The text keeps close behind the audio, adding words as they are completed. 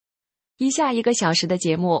以下1个小时的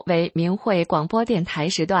节目为明慧广播电台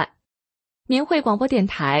时段。明慧广播电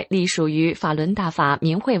台隶属于法轮大法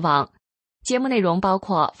明慧网，节目内容包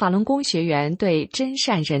括法轮功学员对真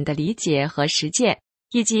善忍的理解和实践，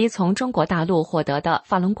以及从中国大陆获得的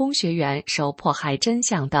法轮功学员受迫害真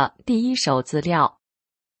相的第一手资料。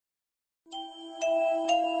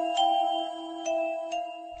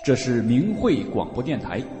这是明慧广播电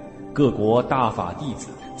台，各国大法弟子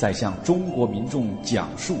在向中国民众讲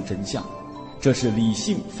述真相，这是理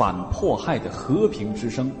性反迫害的和平之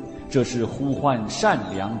声，这是呼唤善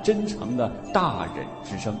良真诚的大忍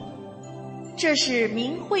之声。这是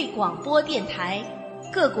明慧广播电台，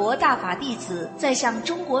各国大法弟子在向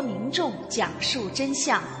中国民众讲述真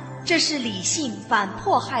相，这是理性反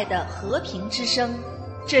迫害的和平之声，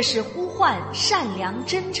这是呼唤善良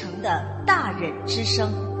真诚的大忍之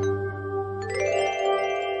声。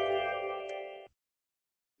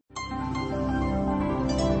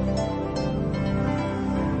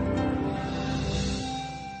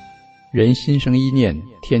人心生一念，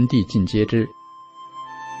天地尽皆知。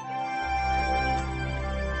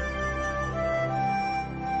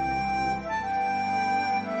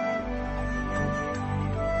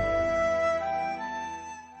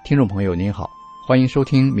听众朋友您好，欢迎收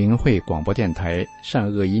听明慧广播电台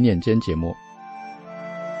善恶一念间节目。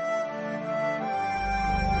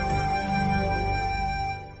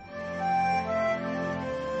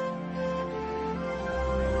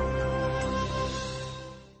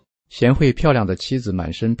贤惠漂亮的妻子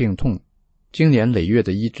满身病痛，经年累月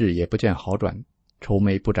的医治也不见好转，愁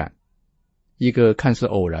眉不展。一个看似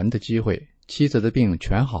偶然的机会，妻子的病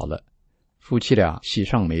全好了，夫妻俩喜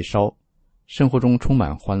上眉梢，生活中充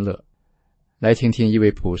满欢乐。来听听一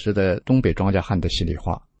位朴实的东北庄稼汉的心里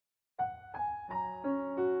话。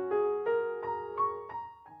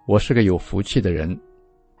我是个有福气的人，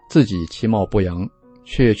自己其貌不扬，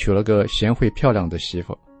却娶了个贤惠漂亮的媳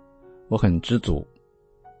妇，我很知足。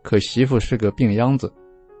可媳妇是个病秧子，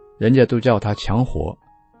人家都叫她强活，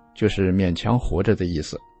就是勉强活着的意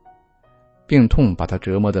思。病痛把她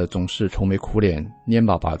折磨得总是愁眉苦脸，蔫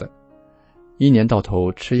巴巴的，一年到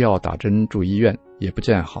头吃药打针住医院也不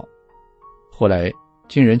见好。后来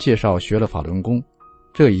经人介绍学了法轮功，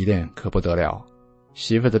这一练可不得了，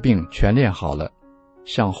媳妇的病全练好了，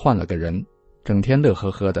像换了个人，整天乐呵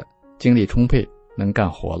呵的，精力充沛，能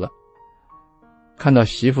干活了。看到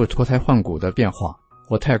媳妇脱胎换骨的变化，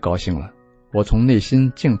我太高兴了，我从内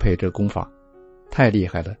心敬佩这功法，太厉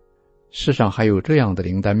害了，世上还有这样的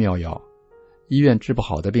灵丹妙药，医院治不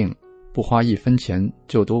好的病，不花1分钱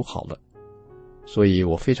就都好了。所以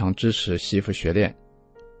我非常支持媳妇学练。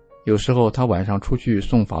有时候她晚上出去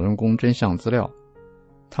送法轮功真相资料，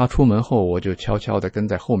她出门后我就悄悄地跟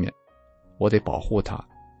在后面，我得保护她。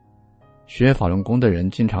学法轮功的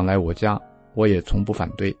人经常来我家，我也从不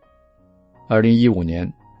反对。2015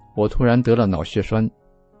年我突然得了脑血栓，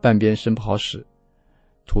半边身不好使，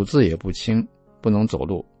吐字也不清，不能走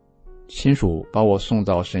路，亲属把我送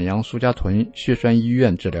到沈阳苏家屯血栓医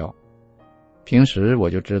院治疗。平时我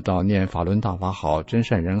就知道念法轮大法好，真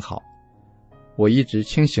善人好，我一直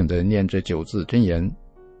清醒地念这9字真言，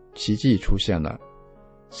奇迹出现了。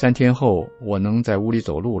3天后我能在屋里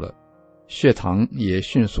走路了，血糖也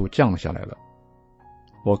迅速降下来了。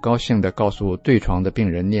我高兴地告诉对床的病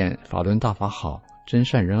人念法轮大法好，真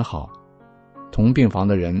善人好。同病房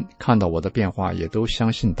的人看到我的变化，也都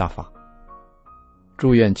相信大法。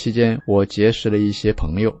住院期间我结识了一些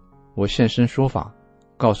朋友，我现身说法，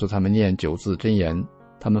告诉他们念9字真言，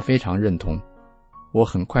他们非常认同。我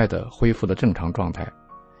很快地恢复了正常状态。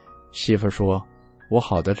媳妇说，我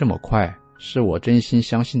好得这么快，是我真心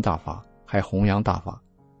相信大法，还弘扬大法。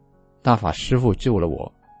大法师父救了我，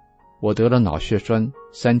我得了脑血栓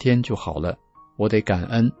3天就好了，我得感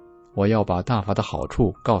恩，我要把大法的好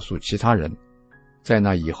处告诉其他人。在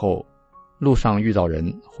那以后，路上遇到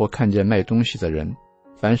人或看见卖东西的人，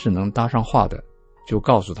凡是能搭上话的，就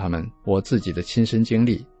告诉他们我自己的亲身经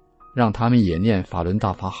历，让他们也念法轮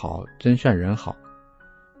大法好，真善人好。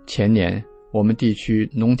前年我们地区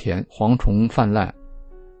农田蝗虫泛滥，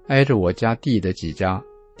挨着我家地的几家，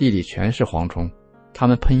地里全是蝗虫，他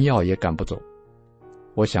们喷药也赶不走。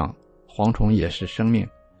我想蝗虫也是生命，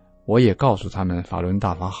我也告诉他们法轮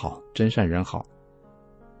大法好，真善人好。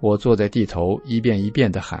我坐在地头一遍一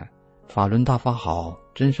遍地喊法轮大法好，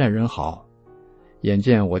真善人好。眼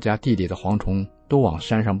见我家地里的蝗虫都往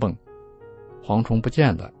山上蹦，蝗虫不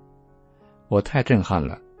见了，我太震撼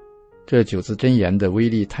了，这9字真言的威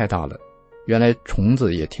力太大了，原来虫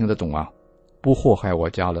子也听得懂啊，不祸害我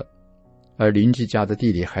家了。而邻居家的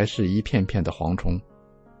地里还是一片片的蝗虫，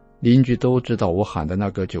邻居都知道我喊的那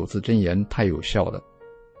个9字真言太有效了。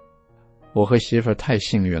我和媳妇儿太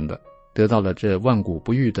幸运了，得到了这万古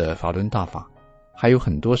不遇的法轮大法，还有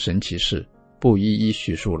很多神奇事，不一一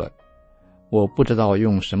叙述了。我不知道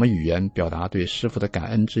用什么语言表达对师父的感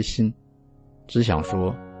恩之心，只想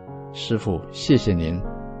说，师父，谢谢您。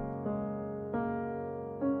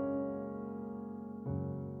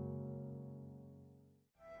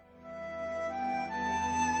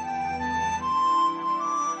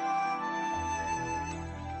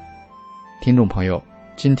听众朋友，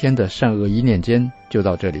今天的善恶一念间就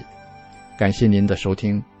到这里，感谢您的收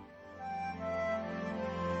听。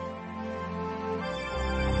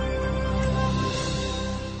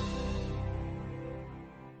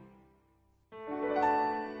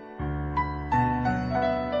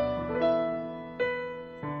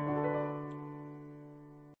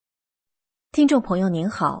听众朋友您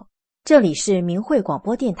好，这里是明慧广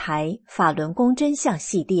播电台法轮功真相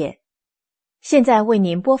系列，现在为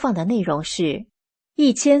您播放的内容是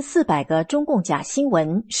1400个中共假新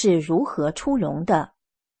闻是如何出笼的。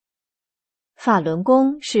法轮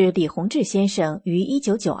功是李洪志先生于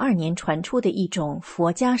1992年传出的一种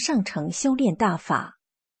佛家上乘修炼大法，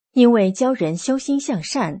因为教人修心向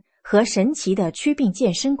善和神奇的祛病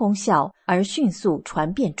健身功效而迅速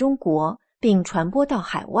传遍中国，并传播到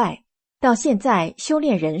海外。到现在，修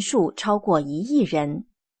炼人数超过1亿人。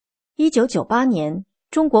1998年，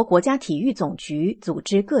中国国家体育总局组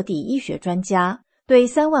织各地医学专家，对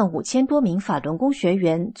35000多名法轮功学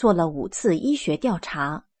员做了5次医学调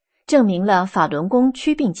查，证明了法轮功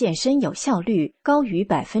祛病健身有效率高于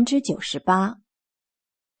 98%。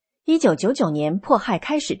1999年迫害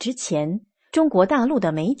开始之前，中国大陆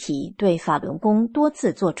的媒体对法轮功多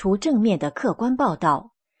次做出正面的客观报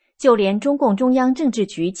道，就连中共中央政治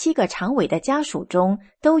局7个常委的家属中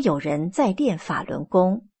都有人在练法轮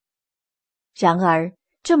功。然而，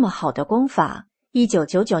这么好的功法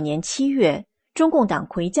，1999年7月，中共党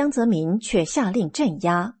魁江泽民却下令镇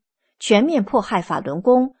压，全面迫害法轮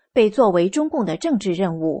功被作为中共的政治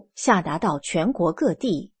任务下达到全国各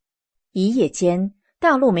地。一夜间，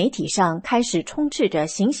大陆媒体上开始充斥着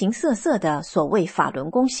形形色色的所谓法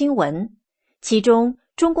轮功新闻，其中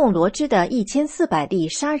中共罗织的1400例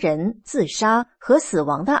杀人、自杀和死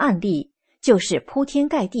亡的案例，就是铺天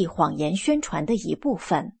盖地谎言宣传的一部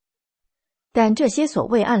分。但这些所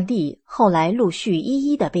谓案例后来陆续一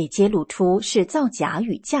一的被揭露出是造假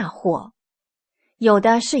与嫁祸，有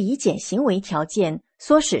的是以减刑为条件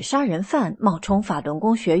唆使杀人犯冒充法轮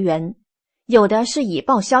功学员，有的是以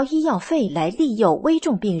报销医药费来利诱危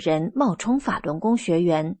重病人冒充法轮功学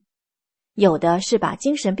员，有的是把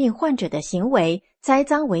精神病患者的行为栽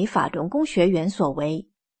赃为法轮功学员所为，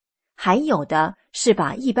还有的是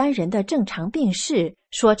把一般人的正常病逝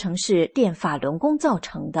说成是练法轮功造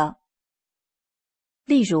成的。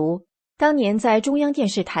例如，当年在中央电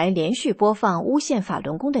视台连续播放诬陷法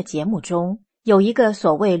轮功的节目中，有一个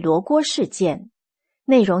所谓罗锅事件，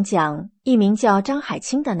内容讲一名叫张海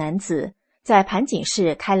清的男子在盘锦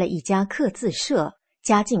市开了一家刻字社，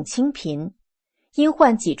家境清贫，因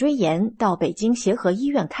患脊椎炎到北京协和医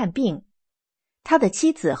院看病。他的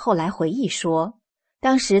妻子后来回忆说，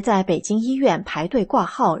当时在北京医院排队挂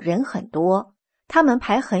号人很多，他们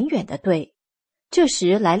排很远的队。这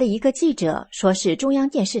时来了一个记者，说是中央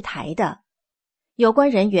电视台的。有关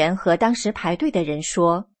人员和当时排队的人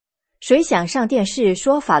说，谁想上电视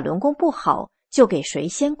说法轮功不好，就给谁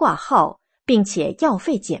先挂号，并且药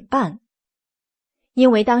费减半。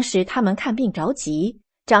因为当时他们看病着急，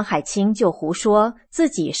张海清就胡说自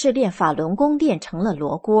己是练法轮功练成了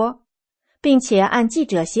罗锅，并且按记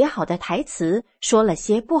者写好的台词说了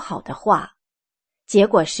些不好的话。结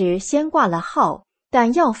果是先挂了号，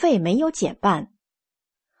但药费没有减半。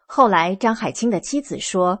后来张海清的妻子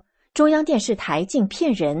说，中央电视台竟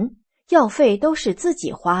骗人，药费都是自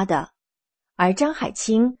己花的，而张海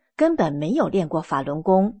清根本没有练过法轮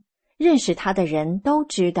功，认识他的人都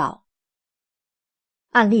知道。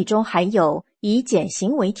案例中还有以减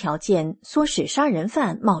刑为条件唆使杀人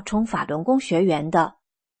犯冒充法轮功学员的，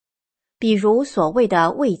比如所谓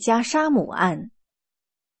的魏家杀母案。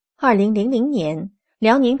2000年，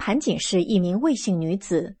辽宁盘锦市一名魏姓女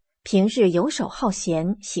子平日游手好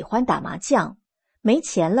闲，喜欢打麻将，没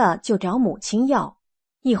钱了就找母亲要，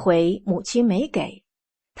一回母亲没给，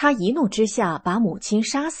她一怒之下把母亲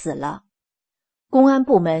杀死了。公安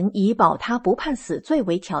部门以保他不判死罪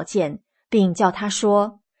为条件，并叫他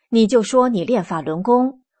说，你就说你练法轮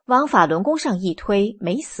功，往法轮功上一推，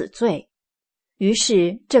没死罪。于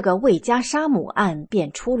是这个魏家杀母案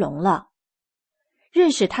便出笼了。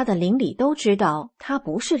认识他的邻里都知道他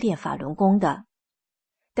不是练法轮功的，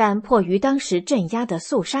但迫于当时镇压的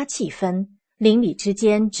肃杀气氛，邻里之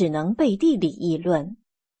间只能背地里议论。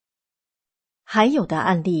还有的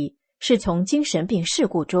案例是从精神病事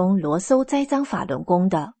故中罗搜栽赃法轮功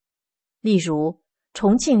的。例如，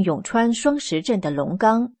重庆永川双石镇的龙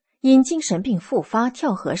刚因精神病复发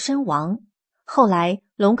跳河身亡，后来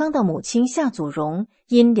龙刚的母亲夏祖荣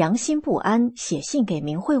因良心不安写信给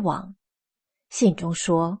明慧网，信中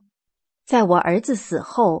说，在我儿子死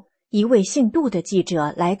后，一位姓杜的记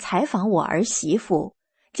者来采访我儿媳妇，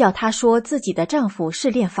叫她说自己的丈夫是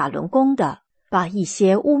练法轮功的，把一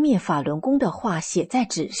些污蔑法轮功的话写在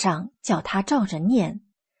纸上，叫她照着念。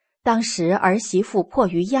当时儿媳妇迫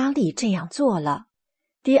于压力这样做了，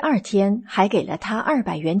第二天还给了她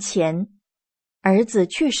200元钱。儿子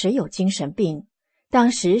确实有精神病，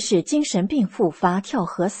当时是精神病复发跳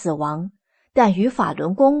河死亡，但与法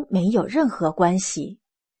轮功没有任何关系，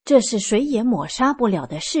这是谁也抹杀不了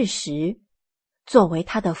的事实。作为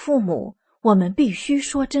他的父母，我们必须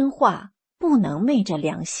说真话，不能昧着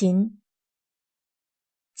良心。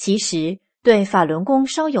其实，对法轮功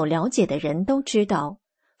稍有了解的人都知道，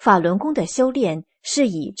法轮功的修炼是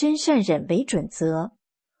以真善忍为准则，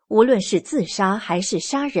无论是自杀还是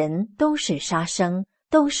杀人，都是杀生，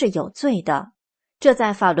都是有罪的。这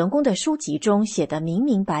在法轮功的书籍中写得明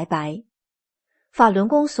明白白。法轮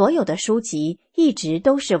功所有的书籍一直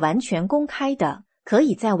都是完全公开的，可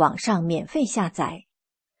以在网上免费下载。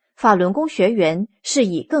法轮功学员是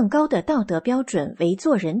以更高的道德标准为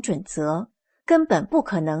做人准则，根本不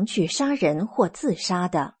可能去杀人或自杀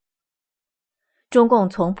的。中共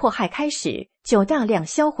从迫害开始就大量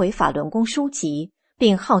销毁法轮功书籍，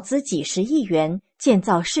并耗资几十亿元建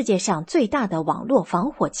造世界上最大的网络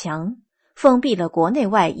防火墙，封闭了国内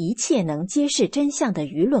外一切能揭示真相的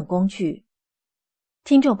舆论工具。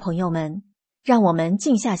听众朋友们，让我们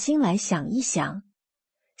静下心来想一想，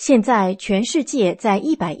现在全世界在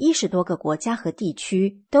110多个国家和地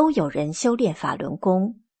区都有人修炼法轮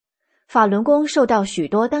功，法轮功受到许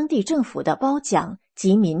多当地政府的褒奖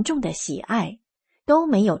及民众的喜爱，都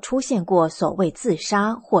没有出现过所谓自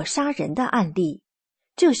杀或杀人的案例，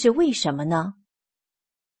这是为什么呢？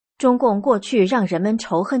中共过去让人们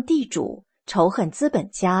仇恨地主，仇恨资本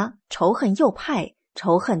家，仇恨右派，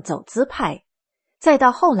仇恨走资派，再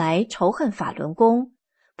到后来仇恨法轮功，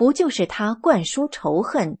不就是他灌输仇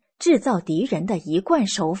恨、制造敌人的一贯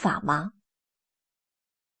手法吗？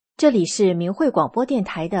这里是明慧广播电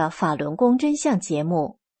台的法轮功真相节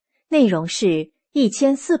目，内容是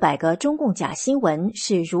1400个中共假新闻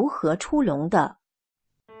是如何出笼的。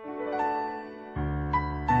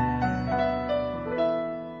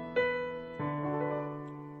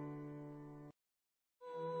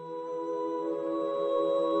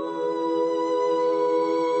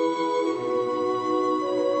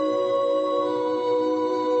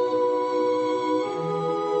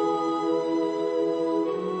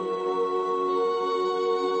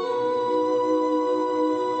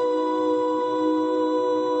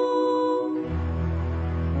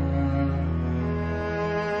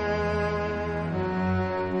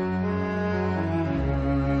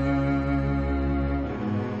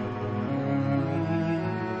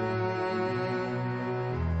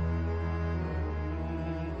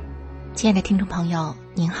亲爱的听众朋友，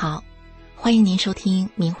您好，欢迎您收听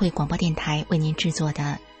明慧广播电台为您制作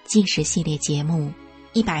的纪实系列节目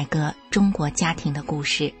《100个中国家庭的故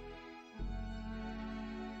事》。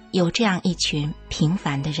有这样一群平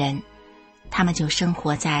凡的人，他们就生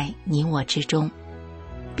活在你我之中，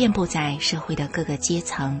遍布在社会的各个阶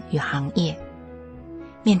层与行业。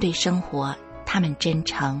面对生活，他们真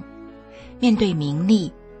诚；面对名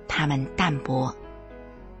利，他们淡泊。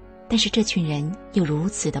但是这群人又如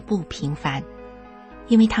此的不平凡，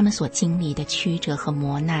因为他们所经历的曲折和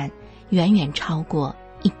磨难远远超过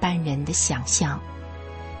一般人的想象。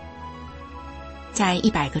在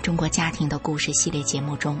100个中国家庭的故事系列节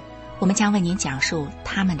目中，我们将为您讲述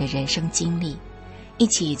他们的人生经历，一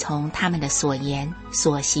起从他们的所言、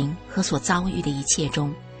所行和所遭遇的一切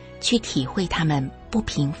中，去体会他们不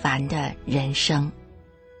平凡的人生。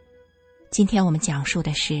今天我们讲述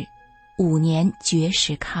的是5年绝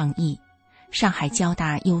食抗疫，上海交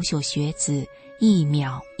大优秀学子一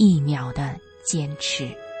秒一秒的坚持。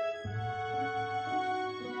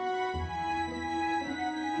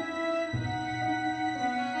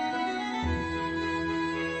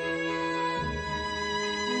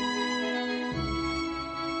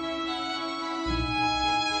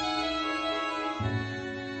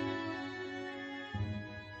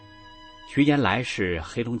徐延来是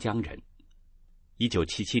黑龙江人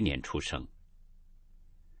，1977年出生。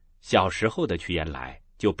小时候的徐延来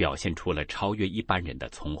就表现出了超越一般人的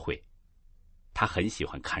聪慧。他很喜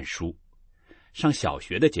欢看书，上小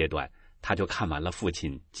学的阶段，他就看完了父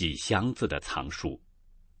亲几箱子的藏书，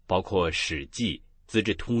包括《史记》《资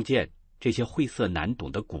治通鉴》《这些晦涩难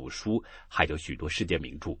懂的古书，还有许多世界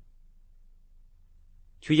名著。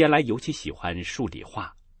屈延来尤其喜欢数理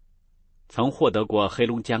化，曾获得过黑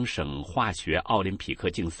龙江省化学奥林匹克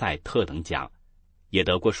竞赛特等奖，也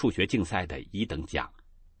得过数学竞赛的1等奖。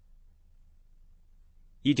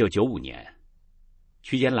1995年，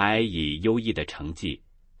屈延来以优异的成绩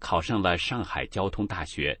考上了上海交通大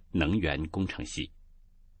学能源工程系。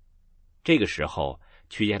这个时候，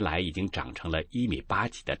屈延来已经长成了1.8米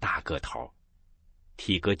几的大个头，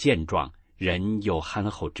体格健壮，人又憨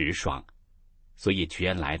厚直爽，所以屈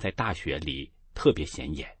延来在大学里特别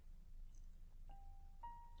显眼。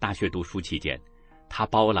大学读书期间，他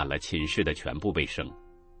包揽了寝室的全部卫生，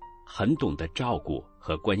很懂得照顾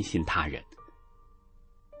和关心他人。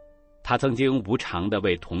他曾经无偿地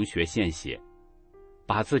为同学献血，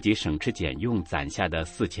把自己省吃俭用攒下的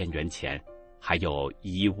4000元钱，还有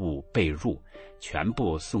衣物被褥，全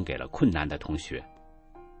部送给了困难的同学。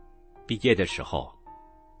毕业的时候，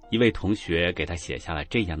一位同学给他写下了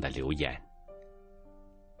这样的留言：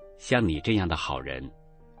像你这样的好人，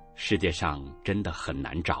世界上真的很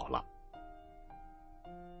难找了。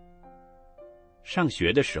上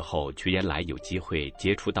学的时候，屈延来有机会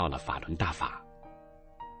接触到了法轮大法。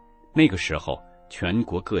那个时候，全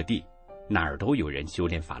国各地哪儿都有人修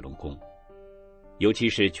炼法轮功，尤其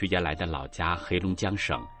是屈延来的老家黑龙江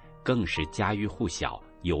省，更是家喻户晓，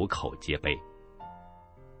有口皆碑。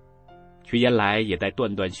屈延来也在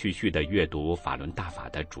断断续续地阅读法轮大法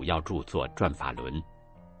的主要著作《转法轮》，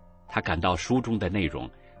他感到书中的内容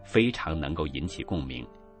非常能够引起共鸣。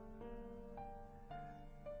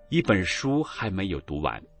一本书还没有读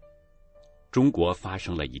完，中国发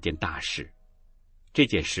生了一件大事，这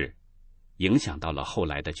件事影响到了后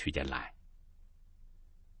来的屈延来。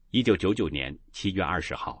1999年7月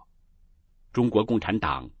20号，中国共产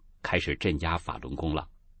党开始镇压法轮功了。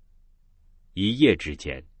一夜之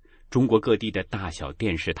间，中国各地的大小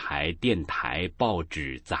电视台、电台、报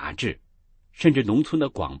纸、杂志，甚至农村的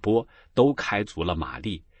广播都开足了马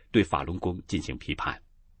力，对法轮功进行批判。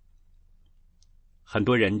很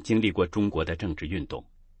多人经历过中国的政治运动，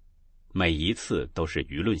每一次都是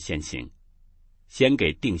舆论先行，先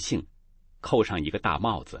给定性扣上一个大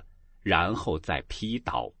帽子，然后再批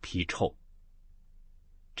倒批臭。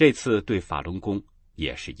这次对法轮功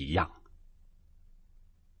也是一样。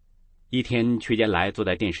一天，屈延来坐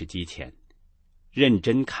在电视机前，认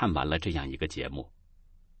真看完了这样一个节目。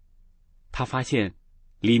他发现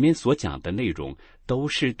里面所讲的内容都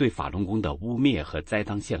是对法轮功的污蔑和栽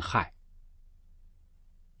赃陷害。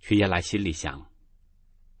屈延来心里想，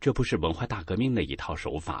这不是文化大革命的一套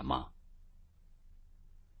手法吗？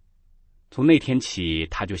从那天起，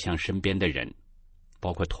他就向身边的人，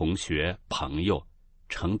包括同学、朋友、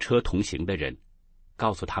乘车同行的人，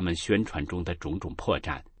告诉他们宣传中的种种破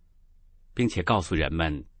绽，并且告诉人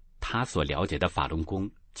们他所了解的法轮功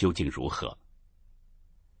究竟如何。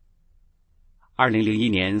2001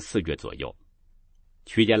年4月左右，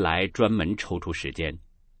屈延来专门抽出时间，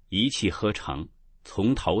一气呵成，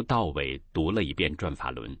从头到尾读了一遍《转法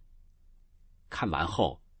轮》。看完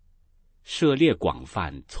后，涉猎广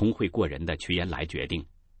泛、聪慧过人的屈延来决定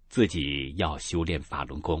自己要修炼法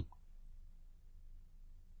轮功。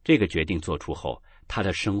这个决定做出后，他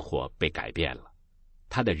的生活被改变了，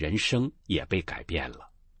他的人生也被改变了。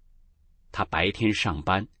他白天上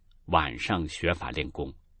班，晚上学法练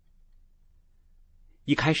功。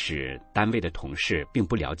一开始，单位的同事并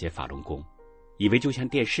不了解法轮功，以为就像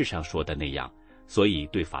电视上说的那样，所以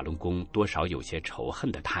对法轮功多少有些仇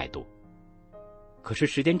恨的态度。可是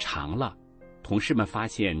时间长了，同事们发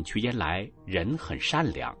现屈延来人很善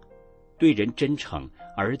良，对人真诚，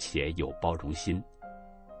而且有包容心。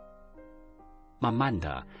慢慢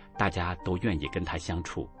的，大家都愿意跟他相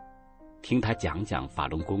处，听他讲讲法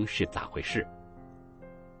轮功是咋回事。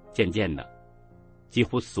渐渐的，几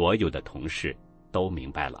乎所有的同事都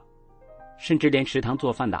明白了，甚至连食堂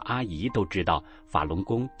做饭的阿姨都知道法轮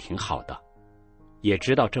功挺好的，也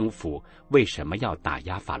知道政府为什么要打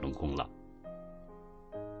压法轮功了。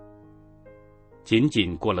仅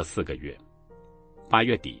仅过了4个月，8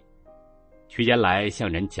月底，屈延来向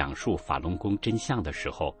人讲述法轮功真相的时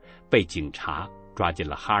候，被警察抓进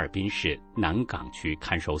了哈尔滨市南岗区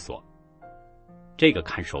看守所。这个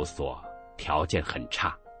看守所条件很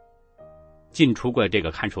差，进出过这个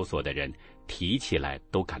看守所的人提起来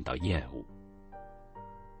都感到厌恶。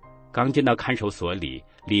刚进到看守所里，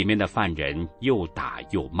里面的犯人又打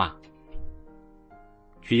又骂。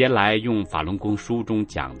屈延来用法轮功书中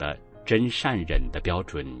讲的真善忍的标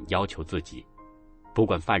准要求自己，不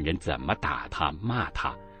管犯人怎么打他骂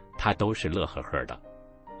他，他都是乐呵呵的，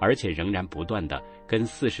而且仍然不断地跟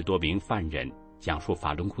40多名犯人讲述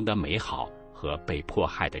法轮功的美好和被迫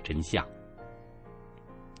害的真相。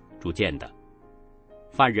逐渐的，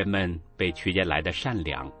犯人们被屈延来的善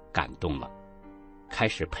良感动了，开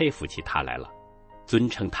始佩服起他来了，尊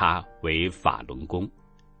称他为法轮功。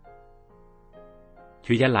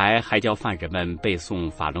屈延来还教犯人们背诵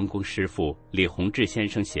法轮功师傅李洪志先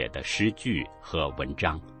生写的诗句和文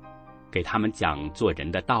章，给他们讲做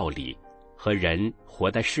人的道理和人活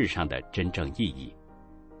在世上的真正意义。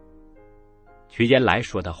屈延来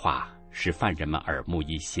说的话使犯人们耳目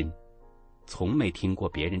一新，从没听过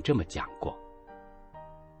别人这么讲过。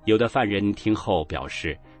有的犯人听后表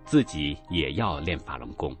示自己也要练法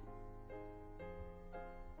轮功。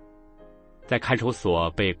在看守所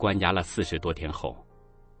被关押了40多天后，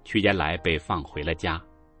屈延来被放回了家。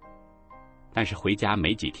但是回家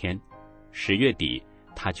没几天，10月底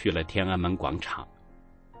他去了天安门广场。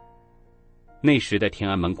那时的天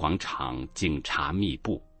安门广场警察密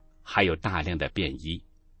布，还有大量的便衣。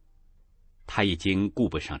他已经顾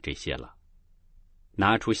不上这些了，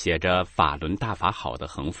拿出写着法轮大法好的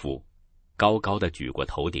横幅，高高的举过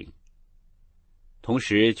头顶。同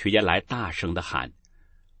时屈延来大声地喊，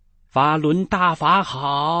法轮大法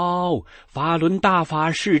好，法轮大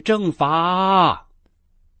法是正法。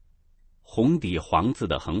红底黄字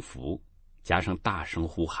的横幅加上大声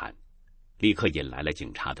呼喊，立刻引来了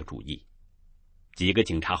警察的注意。几个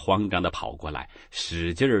警察慌张地跑过来，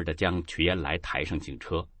使劲地将屈延来抬上警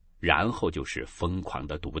车，然后就是疯狂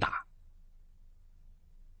的毒打。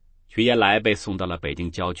屈延来被送到了北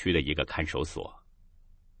京郊区的一个看守所，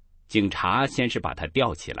警察先是把他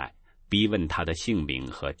吊起来，逼问他的姓名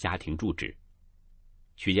和家庭住址。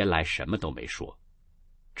屈延来什么都没说，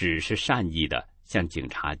只是善意地向警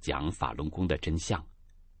察讲法轮功的真相。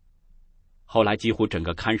后来几乎整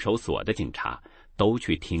个看守所的警察都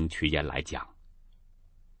去听屈延来讲。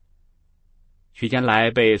屈延来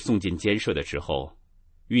被送进监舍的时候，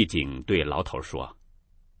狱警对牢头说，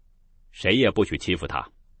谁也不许欺负他。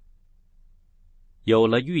有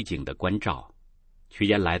了狱警的关照，屈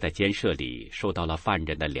延来在监舍里受到了犯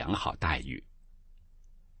人的良好待遇。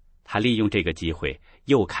他利用这个机会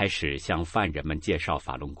又开始向犯人们介绍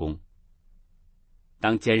法轮功。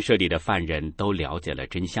当监舍里的犯人都了解了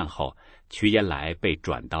真相后，屈延来被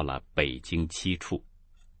转到了北京7处。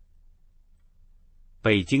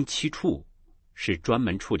北京7处是专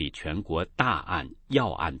门处理全国大案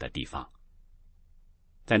要案的地方。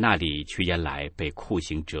在那里，屈延来被酷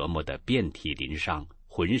刑折磨得遍体鳞伤，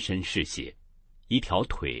浑身是血，一条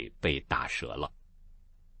腿被打折了。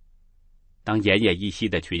当奄奄一息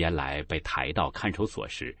的屈延来被抬到看守所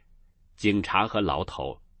时，警察和牢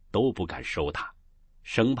头都不敢收他，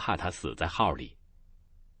生怕他死在号里。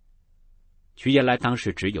屈延来当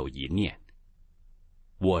时只有一念，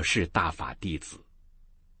我是大法弟子。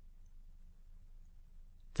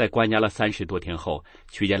在关押了30多天后，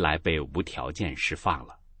屈延来被无条件释放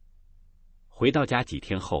了。回到家几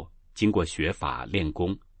天后，经过学法练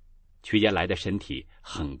功，屈延来的身体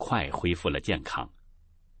很快恢复了健康。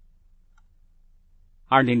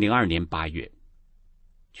2002年8月，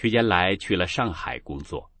屈延来去了上海工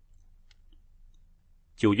作。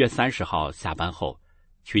9月30号下班后，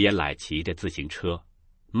屈延来骑着自行车，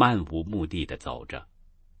漫无目的地走着，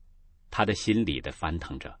他的心里的翻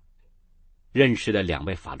腾着。认识的2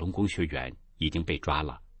位法轮功学员已经被抓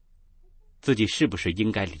了，自己是不是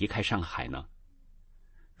应该离开上海呢？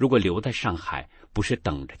如果留在上海，不是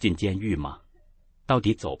等着进监狱吗？到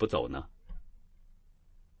底走不走呢？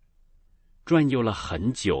转悠了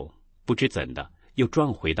很久，不知怎的又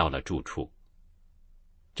转回到了住处。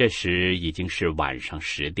这时已经是晚上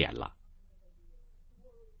10点了。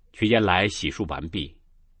屈延来洗漱完毕，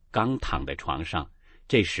刚躺在床上，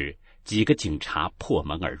这时几个警察破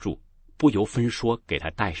门而入，不由分说给他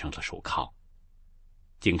戴上了手铐。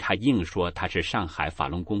警察硬说他是上海法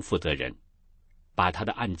轮功负责人，把他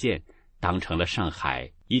的案件当成了上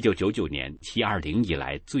海1999年720以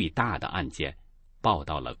来最大的案件，报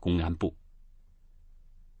到了公安部。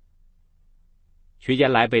屈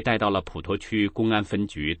延来被带到了普陀区公安分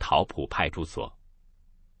局桃浦派出所，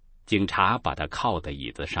警察把他靠在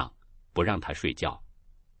椅子上，不让他睡觉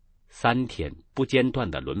，3天不间断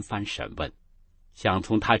地轮番审问，想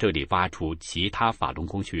从他这里挖出其他法轮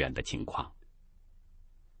功学员的情况。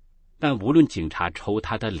但无论警察抽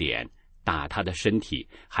他的脸，打他的身体，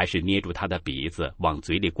还是捏住他的鼻子往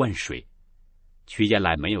嘴里灌水，屈延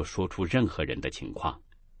来没有说出任何人的情况，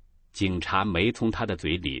警察没从他的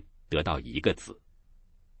嘴里得到一个字。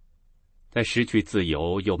在失去自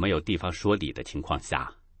由又没有地方说理的情况下，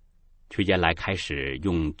屈延来开始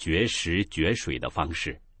用绝食绝水的方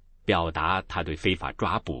式表达他对非法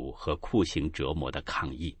抓捕和酷刑折磨的抗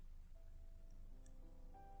议。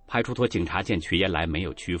派出所警察见屈延来没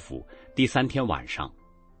有屈服，第3天晚上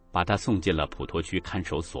把他送进了普陀区看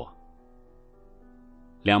守所。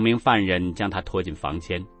2名犯人将他拖进房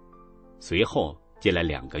间，随后进来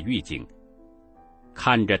2个狱警，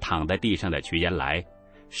看着躺在地上的瞿延来，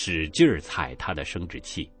使劲儿踩他的生殖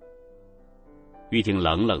器。狱警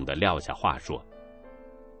冷冷地撂下话说：“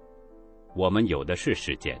我们有的是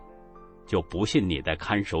时间，就不信你在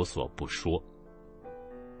看守所不说。”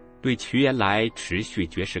对瞿延来持续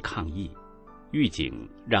绝食抗议，狱警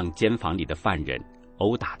让监房里的犯人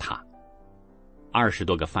殴打他。20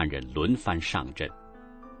多个犯人轮番上阵，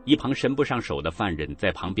一旁伸不上手的犯人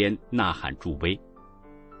在旁边呐喊助威，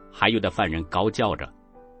还有的犯人高叫着：“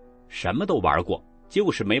什么都玩过，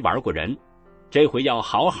就是没玩过人，这回要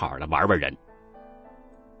好好的玩玩人。”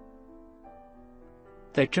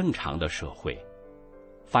在正常的社会，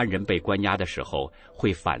犯人被关押的时候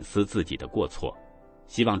会反思自己的过错，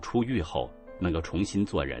希望出狱后能够重新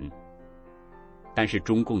做人。但是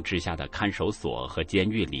中共治下的看守所和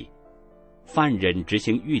监狱里，犯人执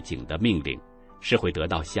行狱警的命令是会得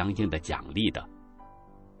到相应的奖励的。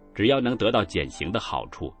只要能得到减刑的好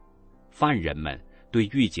处，犯人们对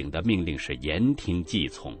狱警的命令是言听计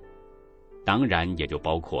从，当然也就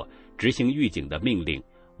包括执行狱警的命令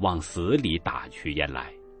往死里打瞿延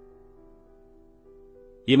来。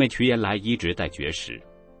因为瞿延来一直在绝食，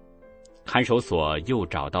看守所又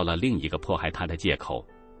找到了另一个迫害他的借口，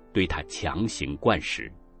对他强行灌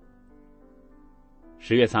食。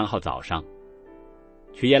10月3号早上，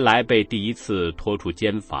瞿延来被第一次拖出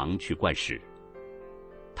监房去灌食，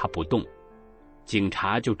他不动，警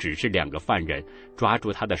察就指示2个犯人抓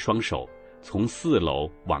住他的双手，从4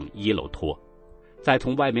楼往1楼拖，再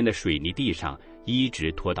从外面的水泥地上一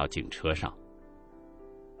直拖到警车上。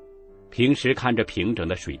平时看着平整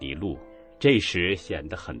的水泥路，这时显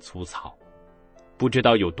得很粗糙，不知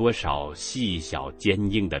道有多少细小坚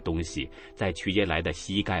硬的东西在瞿延来的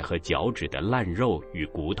膝盖和脚趾的烂肉与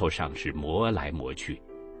骨头上是磨来磨去，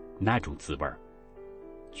那种滋味。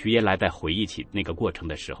瞿延来在回忆起那个过程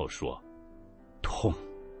的时候说：“痛，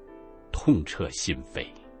痛彻心扉。”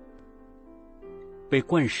被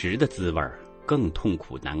灌食的滋味更痛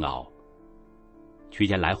苦难熬。瞿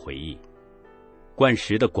延来回忆，灌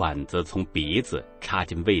食的管子从鼻子插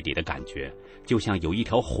进胃里的感觉，就像有一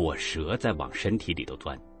条火蛇在往身体里头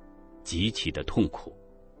钻，极其的痛苦。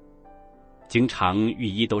经常狱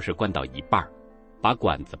医都是灌到一半，把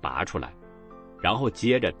管子拔出来，然后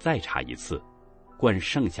接着再插一次，灌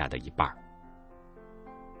剩下的一半。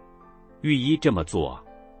狱医这么做，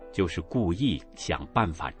就是故意想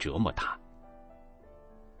办法折磨他。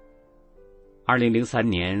2003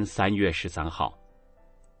年3月13号，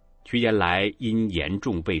瞿延来因严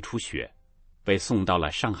重胃出血，被送到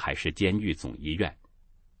了上海市监狱总医院。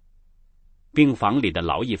病房里的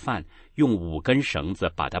劳役犯用5根绳子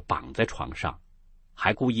把他绑在床上，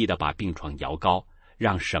还故意的把病床摇高，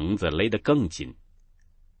让绳子勒得更紧。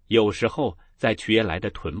有时候在瞿延来的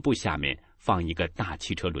臀部下面放一个大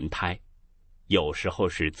汽车轮胎，有时候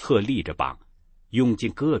是侧立着绑，用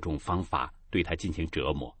尽各种方法对他进行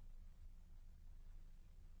折磨。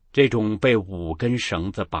这种被5根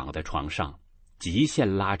绳子绑在床上极限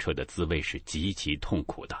拉扯的滋味是极其痛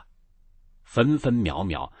苦的，分分秒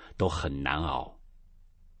秒都很难熬。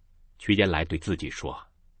瞿延来对自己说：“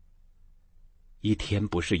一天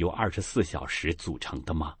不是由24小时组成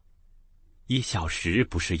的吗？1小时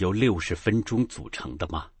不是由60分钟组成的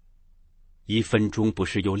吗？1分钟不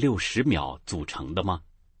是由60秒组成的吗？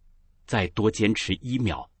再多坚持1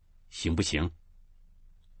秒，行不行？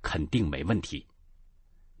肯定没问题。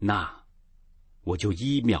那我就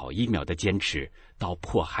1秒1秒的坚持到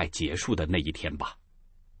迫害结束的那一天吧。”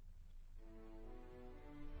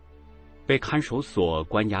被看守所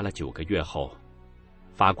关押了9个月后，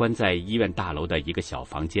法官在医院大楼的一个小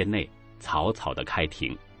房间内草草的开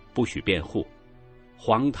庭，不许辩护，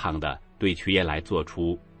荒唐的对瞿延来做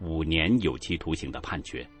出5年有期徒刑的判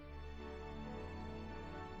决。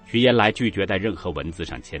瞿延来拒绝在任何文字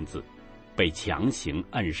上签字，被强行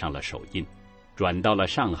摁上了手印，转到了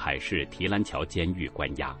上海市提篮桥监狱关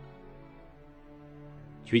押。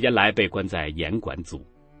瞿延来被关在严管组，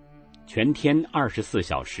全天24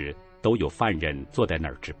小时都有犯人坐在那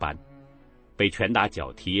儿值班，被拳打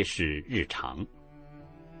脚踢是日常。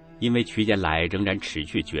因为瞿延来仍然持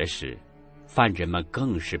续绝食，犯人们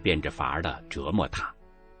更是变着法儿的折磨他。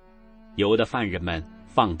有的犯人们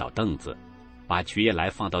放倒凳子，把瞿延来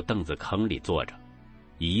放到凳子坑里坐着，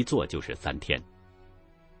一坐就是3天。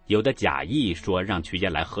有的假意说让瞿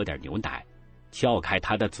延来喝点牛奶，撬开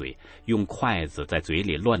他的嘴，用筷子在嘴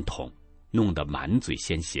里乱捅，弄得满嘴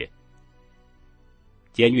鲜血。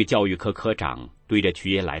监狱教育科科长对着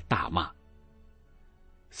瞿延来大骂：“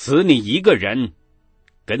死你一个人，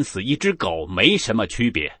跟死一只狗没什么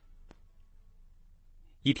区别。”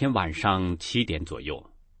一天晚上7点左右，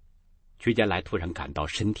屈坚来突然感到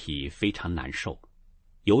身体非常难受，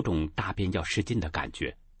有种大便要失禁的感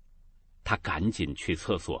觉。他赶紧去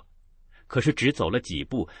厕所，可是只走了几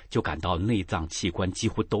步，就感到内脏器官几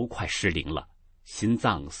乎都快失灵了，心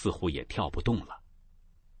脏似乎也跳不动了。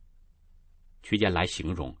屈坚来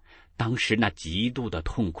形容当时那极度的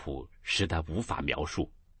痛苦实在无法描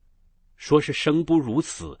述，说是生不如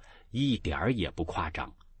死，一点儿也不夸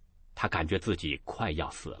张。他感觉自己快要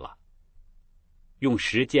死了，用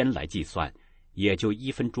时间来计算也就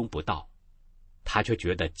1分钟不到，他却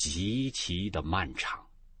觉得极其的漫长。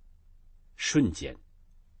瞬间，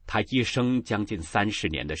他一生将近30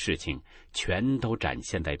年的事情全都展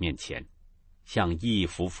现在面前，像一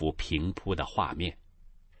幅幅平铺的画面。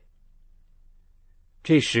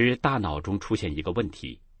这时大脑中出现一个问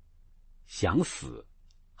题：想死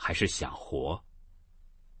还是想活？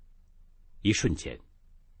一瞬间，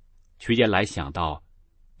屈坚来想到，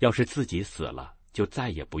要是自己死了，就再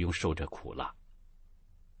也不用受这苦了。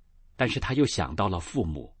但是他又想到了父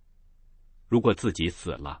母，如果自己死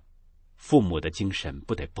了，父母的精神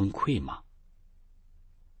不得崩溃吗？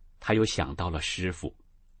他又想到了师父，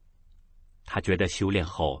他觉得修炼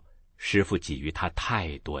后，师父给予他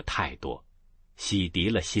太多太多，洗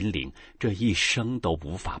涤了心灵，这一生都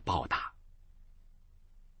无法报答。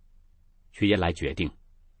屈坚来决定，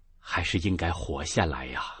还是应该活下来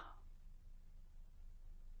呀。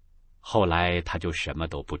后来他就什么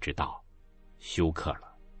都不知道，休克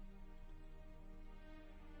了。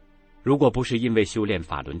如果不是因为修炼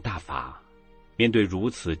法轮大法，面对如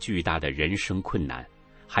此巨大的人生困难，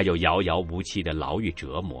还有遥遥无期的牢狱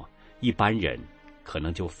折磨，一般人可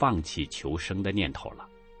能就放弃求生的念头了。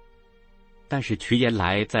但是屈坚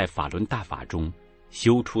来在法轮大法中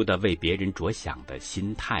修出的为别人着想的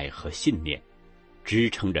心态和信念，支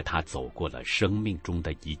撑着他走过了生命中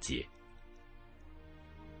的一劫。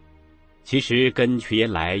其实跟屈坚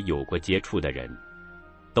来有过接触的人，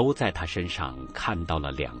都在他身上看到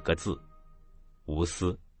了2个字：无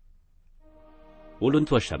私。无论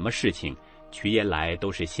做什么事情，屈坚来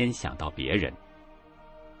都是先想到别人。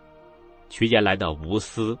屈坚来的无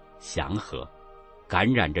私祥和，感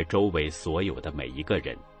染着周围所有的每一个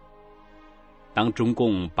人。当中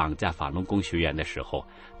共绑架法轮功学员的时候，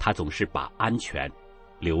他总是把安全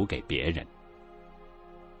留给别人。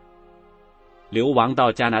流亡到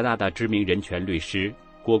加拿大的知名人权律师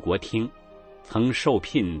郭国听，曾受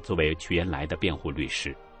聘作为屈坚来的辩护律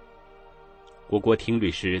师。郭国听律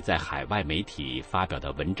师在海外媒体发表的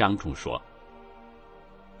文章中说：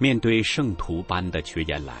面对圣徒般的屈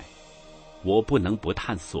坚来，我不能不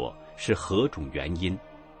探索是何种原因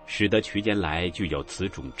使得屈坚来具有此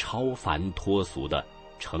种超凡脱俗的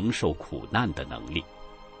承受苦难的能力。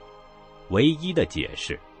唯一的解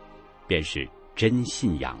释便是真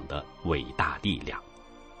信仰的伟大力量。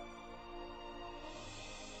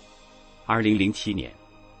2007年，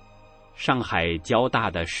上海交大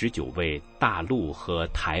的19位大陆和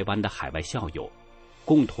台湾的海外校友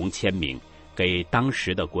共同签名，给当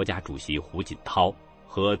时的国家主席胡锦涛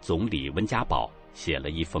和总理温家宝写了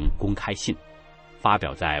一封公开信，发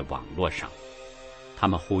表在网络上。他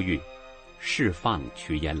们呼吁释放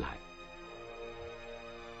屈坚来。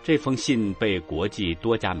这封信被国际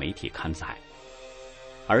多家媒体刊载，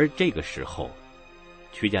而这个时候，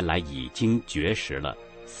屈坚来已经绝食了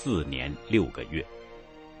4年6个月。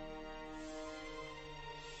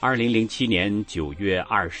2007年9月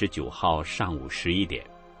29号上午11点，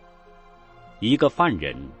一个犯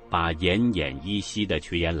人把奄奄一息的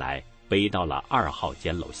屈坚来背到了2号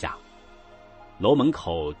间楼下，楼门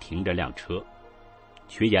口停着辆车，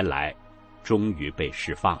屈坚来终于被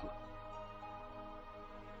释放了。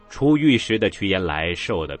出狱时的屈坚来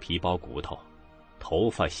瘦得皮包骨头，头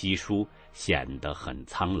发稀疏，显得很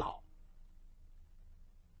苍老。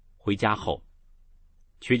回家后，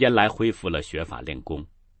屈坚来恢复了学法练功，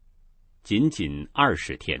仅仅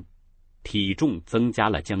20天，体重增加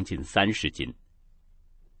了将近30斤。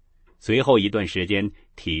随后一段时间，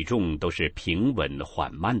体重都是平稳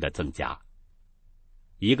缓慢的增加。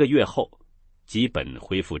1个月后，基本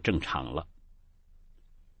恢复正常了。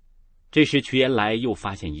这时屈坚来又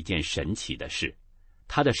发现一件神奇的事，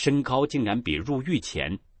他的身高竟然比入狱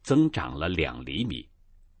前增长了2厘米，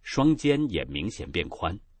双肩也明显变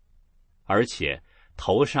宽，而且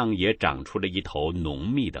头上也长出了一头浓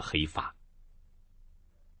密的黑发。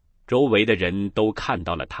周围的人都看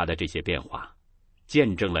到了他的这些变化，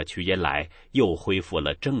见证了屈坚来又恢复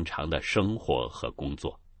了正常的生活和工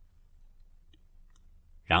作。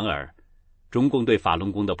然而，中共对法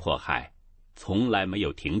轮功的迫害从来没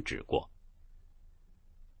有停止过。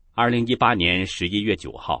2018年11月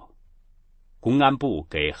9号，公安部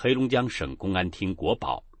给黑龙江省公安厅国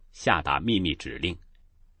保下达秘密指令，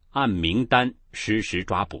按名单实施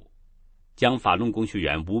抓捕，将法轮功学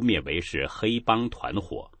员污蔑为是黑帮团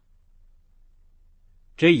伙。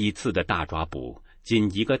这一次的大抓捕，仅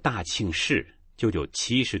一个大庆市就有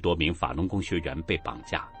70多名法轮功学员被绑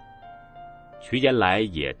架。瞿延来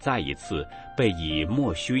也再一次被以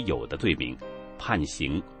莫须有的罪名判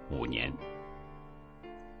刑5年。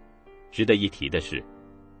值得一提的是，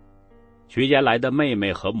瞿延来的妹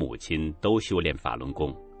妹和母亲都修炼法轮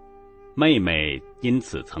功，妹妹因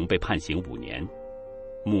此曾被判刑5年，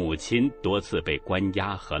母亲多次被关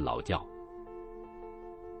押和劳教。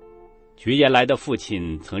瞿延来的父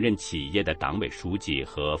亲曾任企业的党委书记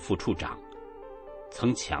和副处长，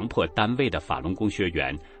曾强迫单位的法轮功学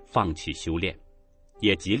员放弃修炼，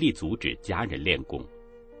也极力阻止家人练功。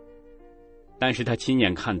但是他亲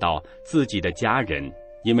眼看到自己的家人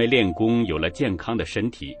因为练功有了健康的身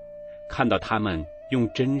体，看到他们用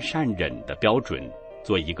真善忍的标准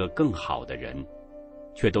做一个更好的人，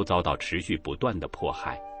却都遭到持续不断的迫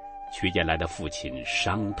害。瞿延来的父亲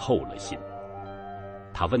伤透了心，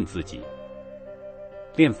他问自己，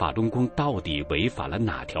练法轮功到底违反了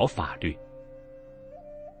哪条法律？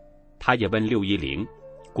他也问610、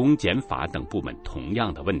公检法等部门同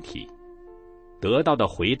样的问题，得到的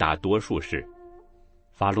回答多数是，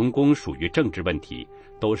法轮功属于政治问题，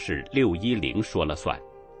都是610说了算。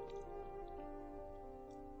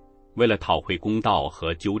为了讨回公道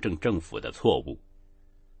和纠正政府的错误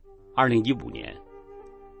，2015年，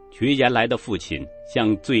瞿延来的父亲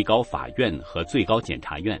向最高法院和最高检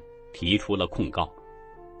察院提出了控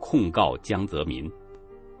告江泽民。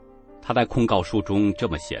他在控告书中这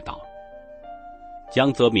么写道：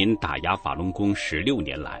江泽民打压法轮功16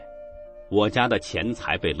年来，我家的钱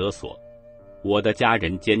财被勒索，我的家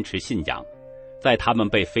人坚持信仰，在他们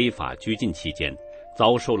被非法拘禁期间，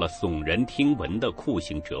遭受了耸人听闻的酷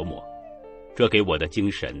刑折磨，这给我的精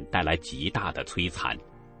神带来极大的摧残。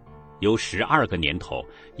有12个年头，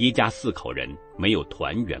一家4口人没有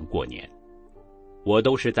团圆过年，我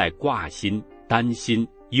都是在挂心、担心、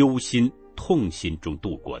忧心、痛心中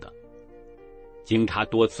度过的。警察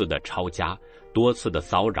多次的抄家，多次的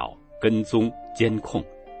骚扰、跟踪、监控，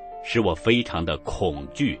使我非常的恐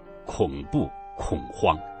惧、恐怖、恐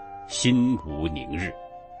慌，心无宁日。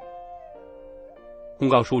控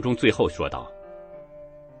告书中最后说道，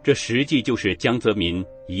这实际就是江泽民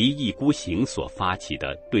一意孤行所发起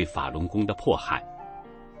的对法轮功的迫害，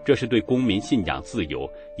这是对公民信仰自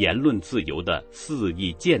由、言论自由的肆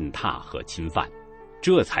意践踏和侵犯，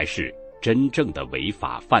这才是真正的违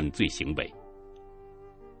法犯罪行为。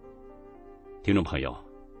听众朋友，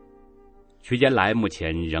瞿延来目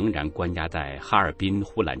前仍然关押在哈尔滨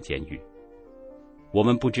呼兰监狱，我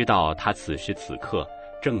们不知道他此时此刻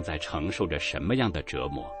正在承受着什么样的折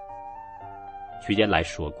磨。瞿延来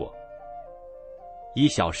说过，1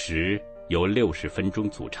小时由60分钟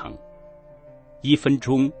组成，1分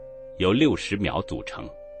钟由60秒组成，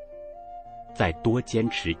再多坚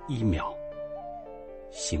持1秒，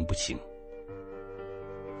行不行？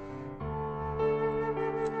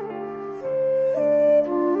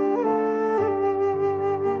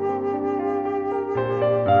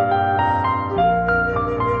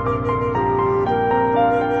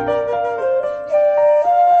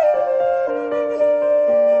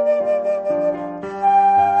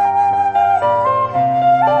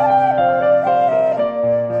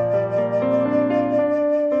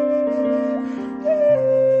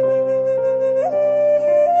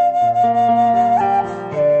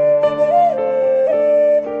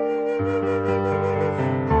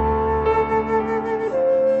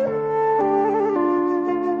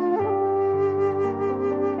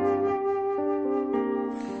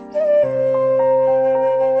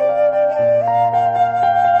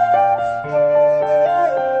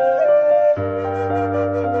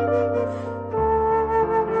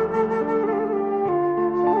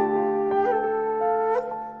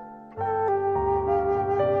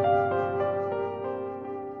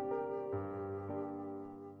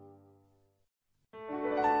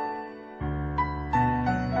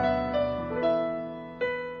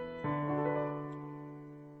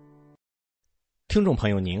听众朋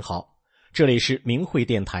友您好，这里是明慧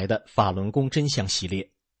电台的法轮功真相系列。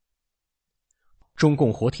中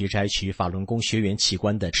共活体摘取法轮功学员器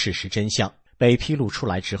官的事实真相被披露出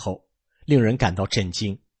来之后，令人感到震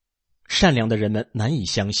惊。善良的人们难以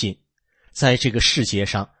相信，在这个世界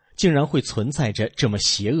上竟然会存在着这么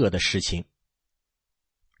邪恶的事情。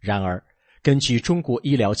然而，根据中国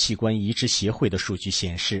医疗器官移植协会的数据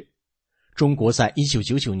显示，中国在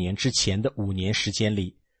1999年之前的5年时间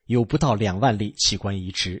里，有不到2万例器官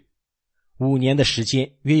移植。5年的时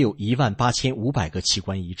间约有18500个器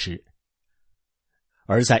官移植。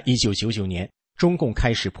而在1999年中共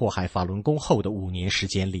开始迫害法轮功后的5年时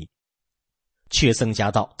间里，却增加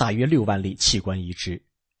到大约6万例器官移植，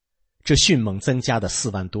这迅猛增加的4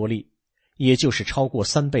万多例，也就是超过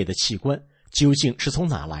3倍的器官，究竟是从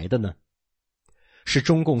哪来的呢？是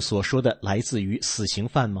中共所说的来自于死刑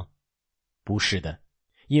犯吗？不是的，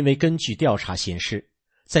因为根据调查显示，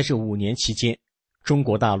在这5年期间，中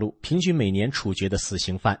国大陆平均每年处决的死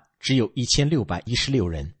刑犯只有1616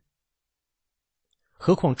人。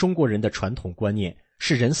何况中国人的传统观念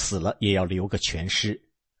是人死了也要留个全尸，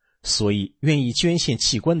所以愿意捐献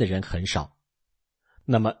器官的人很少。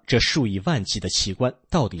那么这数以万计的器官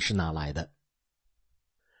到底是哪来的？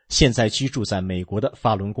现在居住在美国的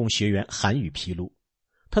法轮功学员韩宇披露，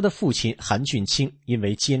他的父亲韩俊清因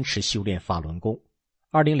为坚持修炼法轮功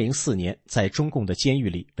，2004年在中共的监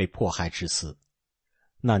狱里被迫害致死。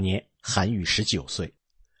那年韩宇19岁，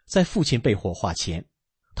在父亲被火化前，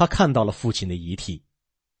他看到了父亲的遗体，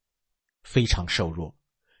非常瘦弱，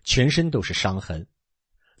全身都是伤痕，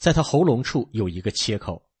在他喉咙处有一个切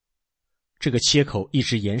口，这个切口一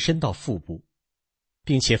直延伸到腹部，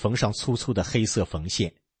并且缝上粗粗的黑色缝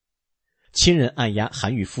线。亲人按压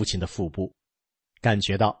韩宇父亲的腹部，感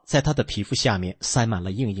觉到在他的皮肤下面塞满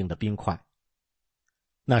了硬硬的冰块。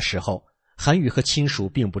那时候韩宇和亲属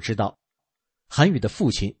并不知道，韩宇的父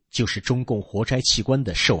亲就是中共活摘器官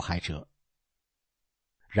的受害者。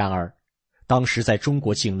然而当时在中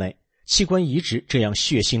国境内，器官移植这样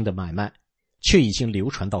血腥的买卖却已经流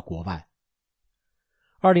传到国外。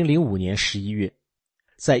2005年11月，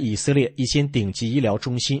在以色列一间顶级医疗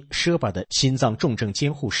中心舍巴的心脏重症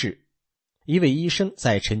监护室，一位医生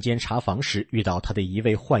在晨间查房时遇到他的一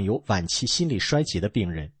位患有晚期心力衰竭的病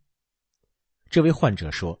人。这位患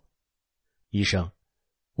者说，医生，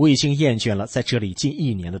我已经厌倦了在这里近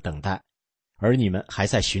1年的等待，而你们还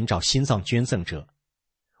在寻找心脏捐赠者。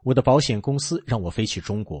我的保险公司让我飞去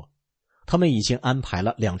中国，他们已经安排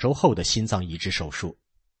了2周后的心脏移植手术。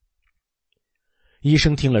医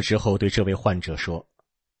生听了之后对这位患者说，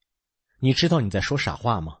你知道你在说傻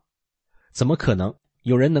话吗？怎么可能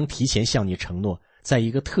有人能提前向你承诺，在一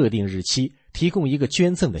个特定日期提供一个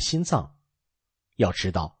捐赠的心脏？要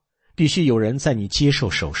知道，必须有人在你接受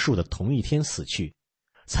手术的同一天死去，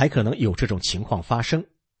才可能有这种情况发生，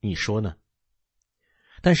你说呢？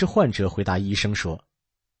但是患者回答医生说，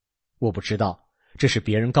我不知道，这是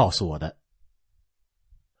别人告诉我的。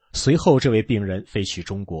随后这位病人飞去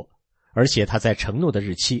中国，而且他在承诺的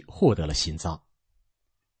日期获得了心脏。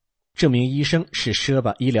这名医生是舍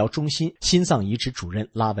巴医疗中心心脏移植主任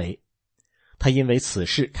拉维，他因为此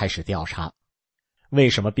事开始调查，为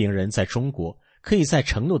什么病人在中国可以在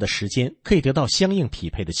承诺的时间可以得到相应匹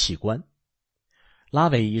配的器官。拉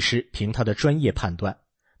维医师凭他的专业判断，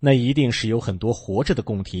那一定是有很多活着的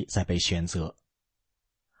供体在被选择。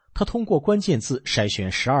他通过关键字筛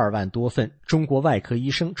选12万多份中国外科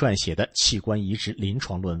医生撰写的器官移植临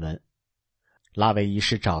床论文，拉维医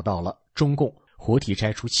师找到了中共活体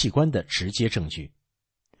摘除器官的直接证据，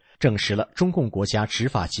证实了中共国家执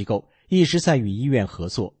法机构一直在与医院合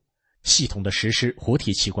作，系统地实施活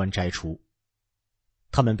体器官摘除。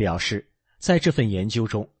他们表示，在这份研究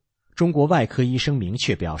中，中国外科医生明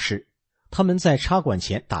确表示，他们在插管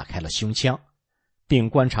前打开了胸腔，并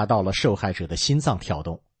观察到了受害者的心脏跳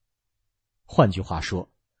动。换句话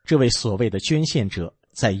说，这位所谓的捐献者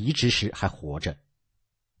在移植时还活着。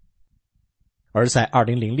而在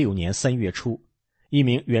2006年3月初，一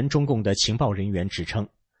名原中共的情报人员指称，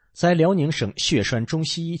在辽宁省血栓中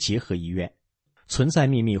西医结合医院存在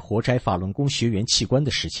秘密活摘法轮功学员器官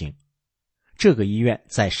的事情。这个医院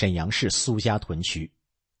在沈阳市苏家屯区，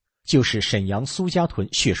就是沈阳苏家屯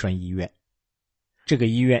血栓医院。这个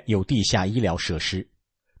医院有地下医疗设施，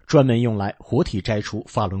专门用来活体摘除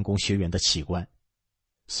法轮功学员的器官。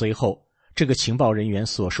随后，这个情报人员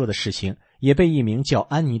所说的事情也被一名叫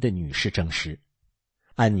安妮的女士证实。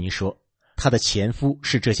安妮说，她的前夫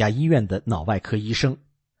是这家医院的脑外科医生，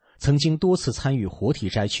曾经多次参与活体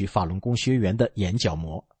摘取法轮功学员的眼角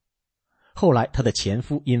膜。后来她的前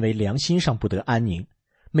夫因为良心上不得安宁，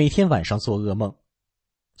每天晚上做噩梦，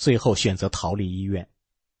最后选择逃离医院。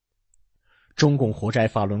中共活摘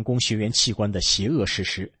法轮功学员器官的邪恶事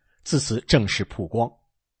实自此正式曝光，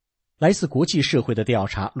来自国际社会的调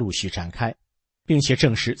查陆续展开，并且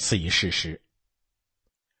证实此一事实。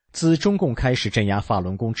自中共开始镇压法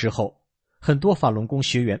轮功之后，很多法轮功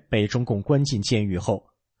学员被中共关进监狱后，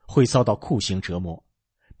会遭到酷刑折磨，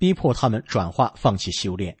逼迫他们转化放弃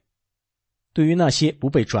修炼。对于那些不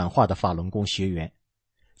被转化的法轮功学员，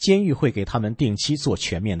监狱会给他们定期做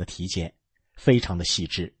全面的体检，非常的细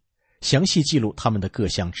致，详细记录他们的各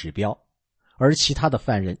项指标，而其他的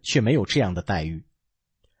犯人却没有这样的待遇。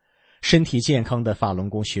身体健康的法轮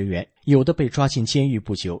功学员，有的被抓进监狱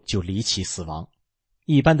不久就离奇死亡，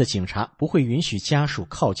一般的警察不会允许家属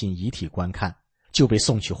靠近遗体观看，就被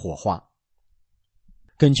送去火化。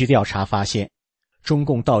根据调查发现，中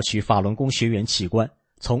共盗取法轮功学员器官，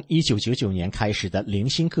从1999年开始的零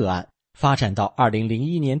星个案，发展到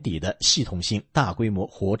2001年底的系统性大规模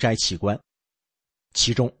活摘器官。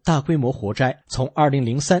其中大规模活摘从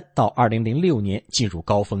2003到2006年进入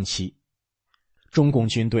高峰期。中共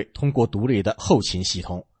军队通过独立的后勤系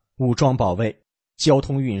统、武装保卫、交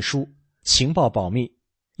通运输、情报保密、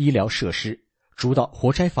医疗设施，主导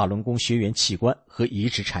活摘法轮功学员器官和移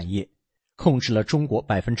植产业，控制了中国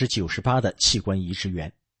 98% 的器官移植源。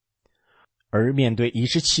而面对移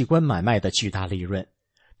植器官买卖的巨大利润，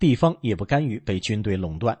地方也不甘于被军队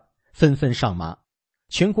垄断，纷纷上马。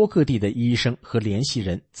全国各地的医生和联系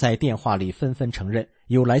人在电话里纷纷承认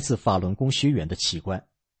有来自法轮功学员的器官，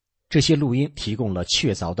这些录音提供了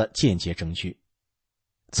确凿的间接证据。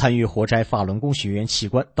参与活摘法轮功学员器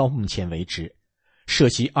官到目前为止，涉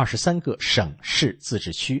及23个省市自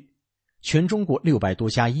治区，全中国600多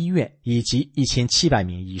家医院以及1700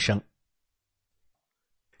名医生。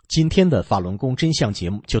今天的法轮功真相节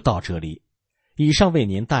目就到这里，以上为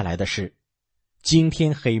您带来的是惊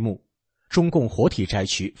天黑幕，中共活体摘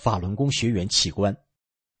取法轮功学员器官。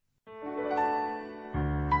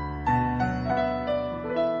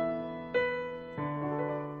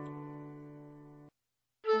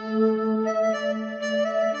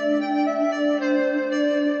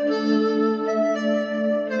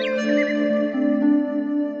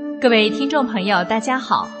各位听众朋友，大家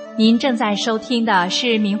好，您正在收听的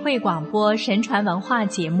是明慧广播神传文化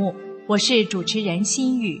节目，我是主持人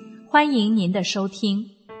心雨，欢迎您的收听。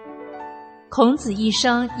孔子一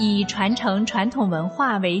生以传承传统文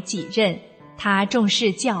化为己任，他重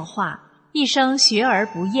视教化，一生学而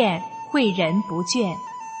不厌，诲人不倦。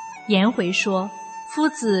颜回说：“夫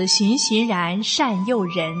子循循然善诱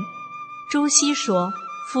人。”朱熹说：“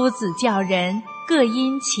夫子教人，各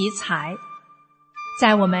因其才。”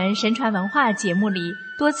在我们神传文化节目里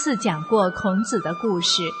多次讲过孔子的故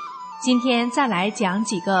事，今天再来讲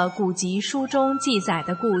几个古籍书中记载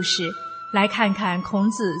的故事，来看看孔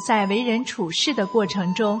子在为人处事的过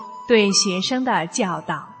程中对学生的教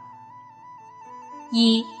导。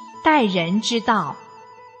一、待人之道。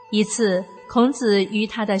一次，孔子与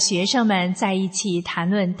他的学生们在一起谈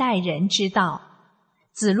论待人之道。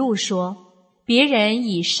子路说：“别人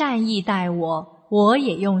以善意待我，我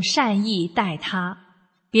也用善意待他；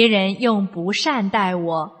别人用不善待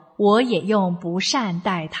我，我也用不善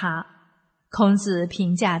待他。”孔子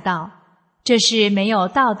评价道：“这是没有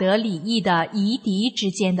道德礼义的夷狄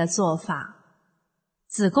之间的做法。”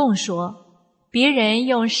子贡说：“别人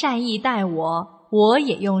用善意待我，我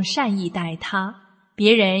也用善意待他；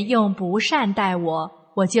别人用不善待我，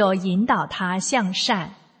我就引导他向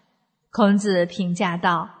善。”孔子评价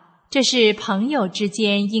道：“这是朋友之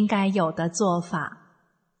间应该有的做法。”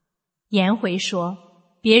颜回说：“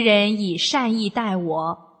别人以善意待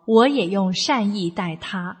我，我也用善意待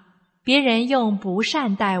他；别人用不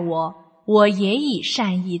善待我，我也以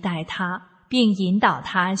善意待他，并引导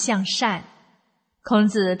他向善。”孔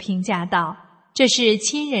子评价道：“这是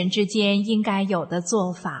亲人之间应该有的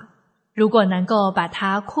做法。如果能够把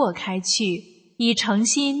它扩开去，以诚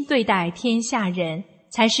心对待天下人，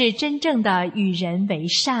才是真正的与人为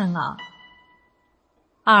善啊。”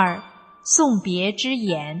二、送别之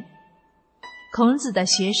言。孔子的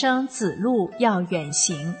学生子路要远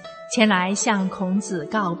行，前来向孔子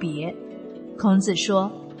告别。孔子说：“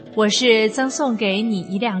我是赠送给你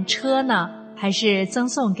一辆车呢，还是赠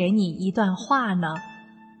送给你一段话呢？”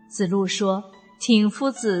子路说：“请夫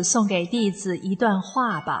子送给弟子一段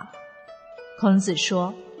话吧。”孔子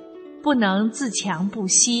说：“不能自强不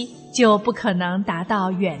息，就不可能达到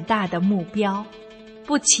远大的目标；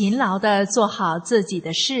不勤劳地做好自己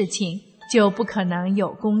的事情，就不可能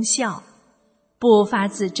有功效；不发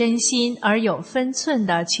自真心而有分寸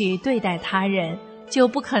地去对待他人，就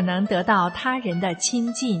不可能得到他人的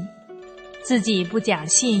亲近；自己不讲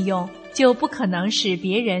信用，就不可能使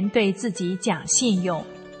别人对自己讲信用；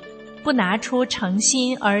不拿出诚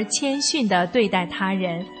心而谦逊地对待他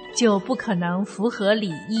人，就不可能符合礼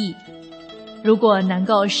义。如果能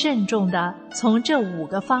够慎重地从这5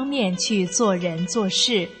个方面去做人做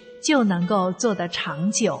事，就能够做得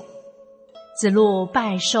长久。”子路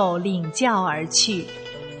拜受领教而去。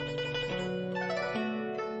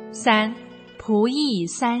三、仆役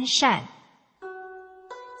3善。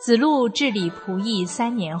子路治理仆役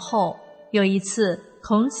3年后，有一次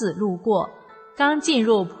孔子路过，刚进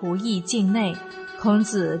入仆役境内，孔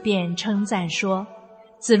子便称赞说：“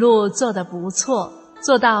子路做得不错，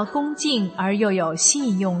做到恭敬而又有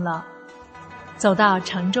信用了。走到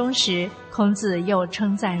城中时，孔子又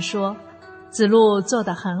称赞说，子路做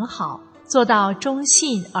得很好，做到忠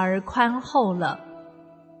信而宽厚了。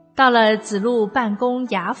到了子路办公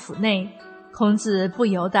衙府内，孔子不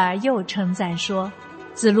由得又称赞说，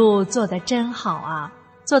子路做得真好啊，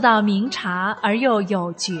做到明察而又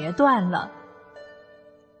有决断了。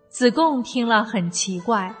子贡听了很奇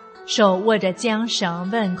怪，手握着缰绳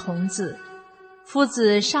问孔子，夫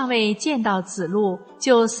子尚未见到子路，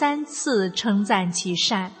就3次称赞其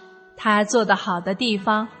善，他做得好的地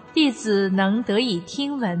方，弟子能得以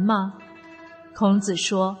听闻吗？孔子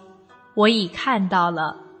说，我已看到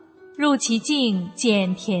了。入其境，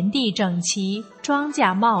见田地整齐，庄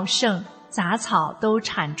稼茂盛，杂草都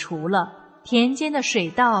铲除了，田间的水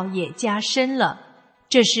道也加深了。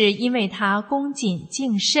这是因为他恭谨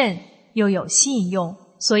敬慎，又有信用，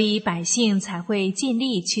所以百姓才会尽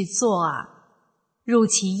力去做啊。入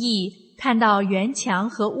其邑，看到园墙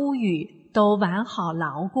和屋宇都完好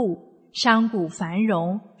牢固，商贾繁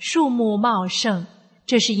荣，树木茂盛，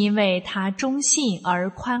这是因为他忠信而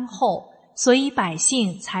宽厚，所以百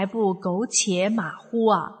姓才不苟且马虎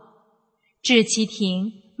啊。至其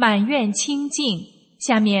庭，满院清净，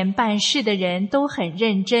下面办事的人都很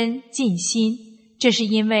认真尽心，这是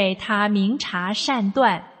因为他明察善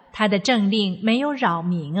断，他的政令没有扰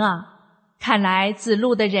民啊。看来子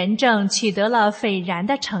路的仁政取得了斐然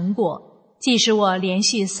的成果，即使我连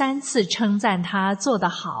续3次称赞他做得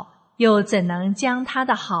好，又怎能将他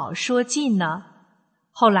的好说尽呢？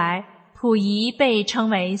后来溥仪被称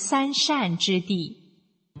为3善之地。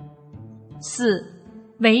4.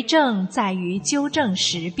 为政在于纠正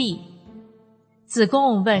时弊。子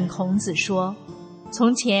贡问孔子说，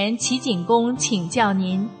从前齐景公请教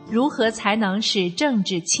您如何才能使政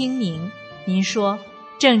治清明，您说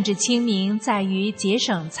政治清明在于节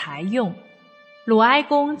省财用。鲁哀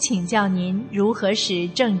公请教您如何使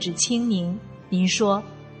政治清明，您说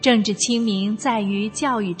政治清明在于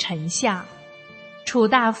教育臣下。楚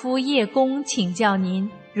大夫叶公请教您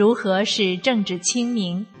如何使政治清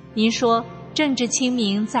明，您说政治清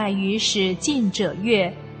明在于使近者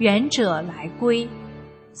悦，远者来归。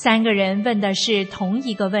3个人问的是同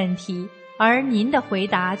一个问题，而您的回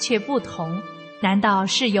答却不同，难道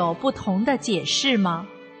是有不同的解释吗？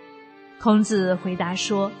孔子回答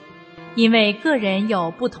说，因为个人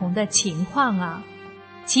有不同的情况啊。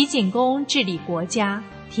齐景公治理国家，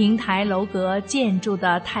亭台楼阁建筑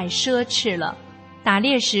的太奢侈了，打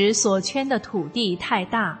猎时所圈的土地太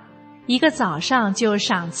大，一个早上就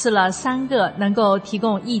赏赐了3个能够提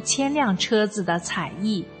供1000辆车子的采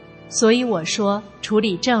邑，所以我说处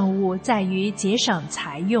理政务在于节省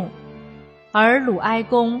财用。而鲁哀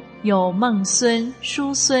公有孟孙、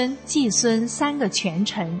叔孙、季孙3个权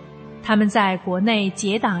臣，他们在国内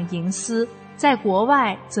结党营私，在国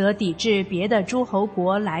外则抵制别的诸侯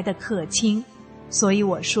国来的客卿，所以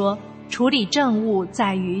我说处理政务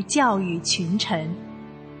在于教育群臣。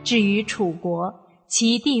至于楚国，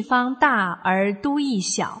其地方大而都邑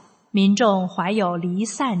小，民众怀有离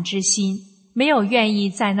散之心，没有愿意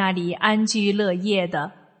在那里安居乐业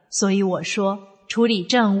的，所以我说处理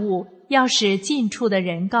政务要使近处的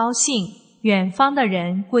人高兴，远方的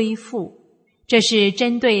人归附。这是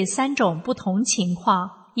针对3种不同情况，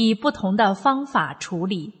以不同的方法处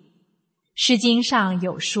理。诗经上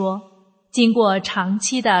有说，经过长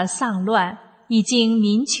期的丧乱，已经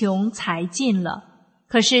民穷财尽了，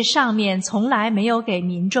可是上面从来没有给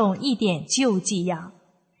民众一点救济呀。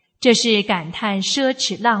这是感叹奢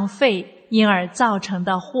侈浪费，因而造成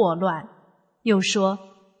的祸乱。又说，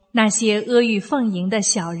那些阿谀奉迎的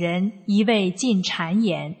小人一味尽谗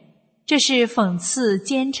言，这是讽刺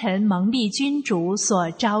奸臣蒙蔽君主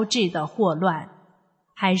所招致的祸乱。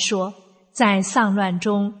还说，在丧乱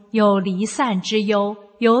中有离散之忧，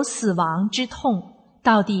有死亡之痛，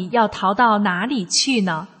到底要逃到哪里去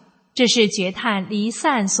呢？这是决探离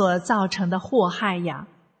散所造成的祸害呀。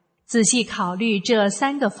仔细考虑这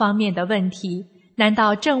3个方面的问题，难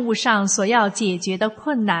道政务上所要解决的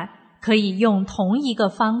困难可以用同一个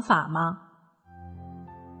方法吗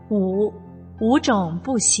？5. 五种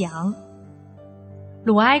不祥。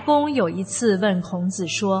鲁哀公有一次问孔子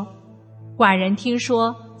说，寡人听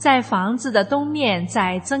说在房子的东面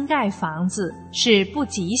再增盖房子是不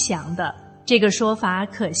吉祥的，这个说法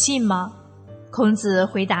可信吗？孔子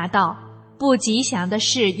回答道，不吉祥的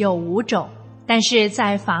事有5种，但是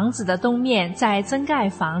在房子的东面再增盖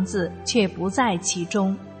房子却不在其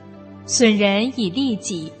中。损人以利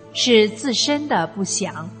己是自身的不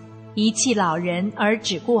祥，遗弃老人而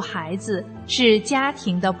只顾孩子是家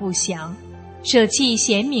庭的不祥，舍弃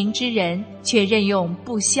贤明之人却任用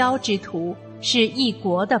不肖之徒是一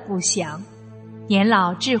国的不祥。年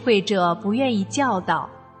老智慧者不愿意教导，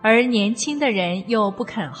而年轻的人又不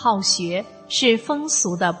肯好学，是风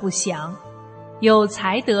俗的不祥。有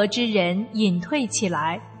才德之人隐退起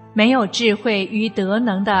来，没有智慧与德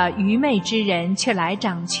能的愚昧之人却来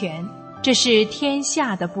掌权，这是天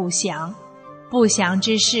下的不祥。不祥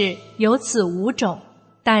之事有此5种，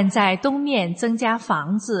但在东面增加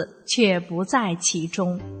房子，却不在其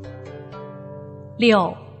中。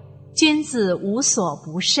6. 君子无所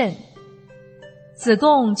不慎。子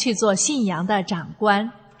贡去做信阳的长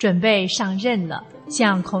官，准备上任了，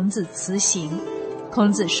向孔子辞行。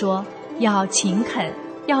孔子说，要勤恳，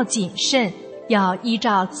要谨慎，要依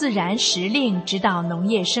照自然时令指导农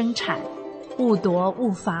业生产，勿夺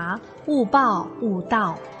勿伐，勿暴勿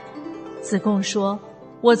盗。子贡说，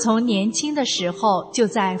我从年轻的时候就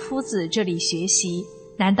在夫子这里学习，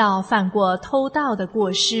难道犯过偷盗的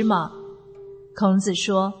过失吗？孔子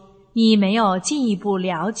说，你没有进一步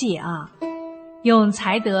了解啊。用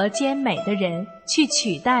才德兼美的人去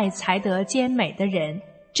取代才德兼美的人，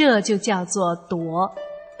这就叫做夺；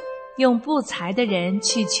用不才的人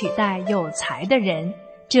去取代有才的人，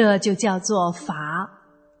这就叫做罚。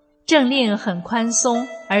政令很宽松，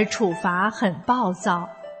而处罚很暴躁，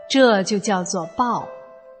这就叫做暴。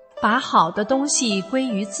把好的东西归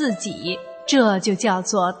于自己，这就叫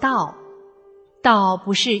做盗。盗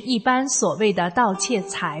不是一般所谓的盗窃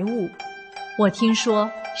财物。我听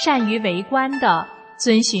说善于为官的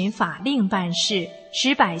遵循法令办事，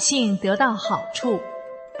使百姓得到好处；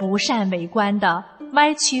不善为官的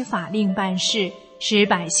歪曲法令办事，使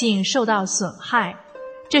百姓受到损害。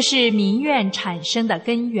这是民怨产生的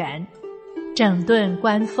根源。整顿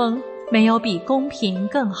官风，没有比公平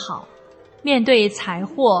更好；面对财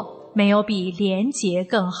货，没有比廉洁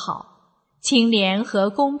更好。清廉和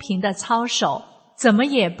公平的操守，怎么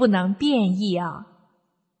也不能变异啊！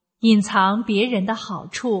隐藏别人的好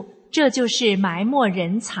处，这就是埋没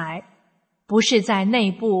人才。不是在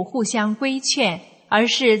内部互相规劝，而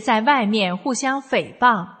是在外面互相诽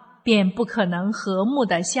谤，便不可能和睦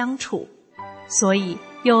地相处。所以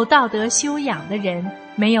有道德修养的人，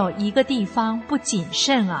没有一个地方不谨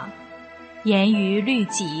慎啊。严于律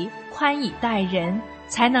己，宽以待人，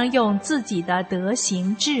才能用自己的德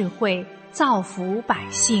行智慧造福百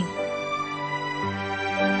姓。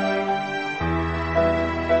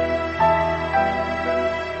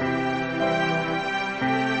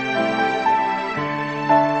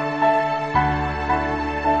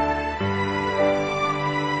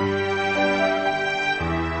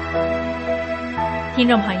听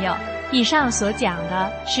众朋友，以上所讲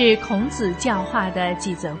的是孔子教化的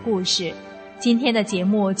几则故事。今天的节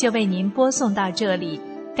目就为您播送到这里，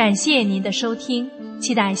感谢您的收听，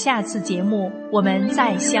期待下次节目我们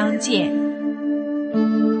再相见。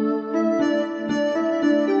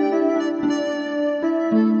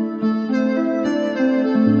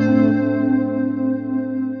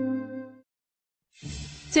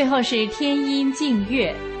最后是天音静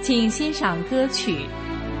乐，请欣赏歌曲。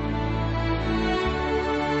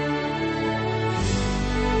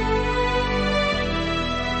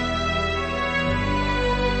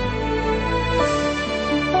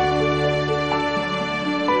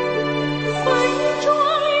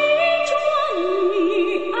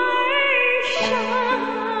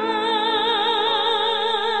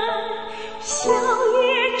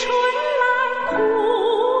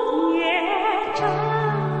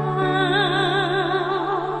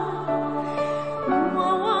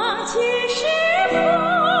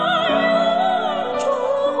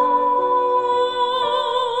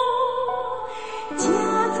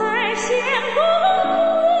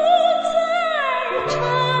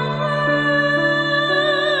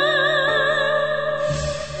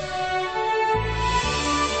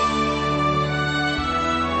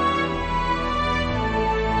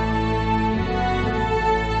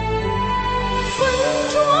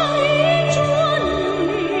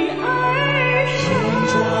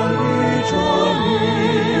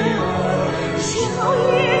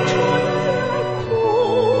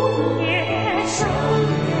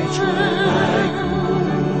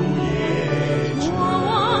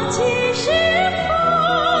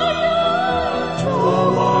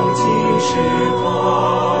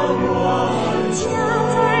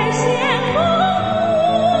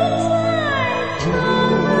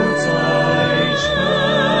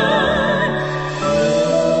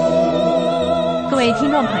各位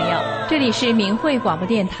听众朋友，这里是明慧广播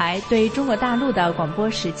电台对中国大陆的广播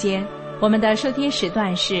时间，我们的收听时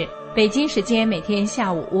段是北京时间每天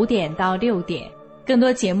下午5点到6点。更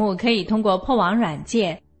多节目可以通过破网软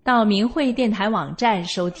件到明慧电台网站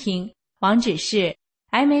收听，网址是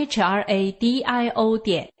mhradio.org。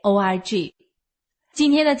今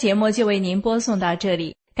天的节目就为您播送到这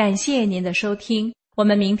里，感谢您的收听，我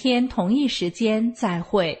们明天同一时间再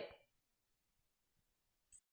会。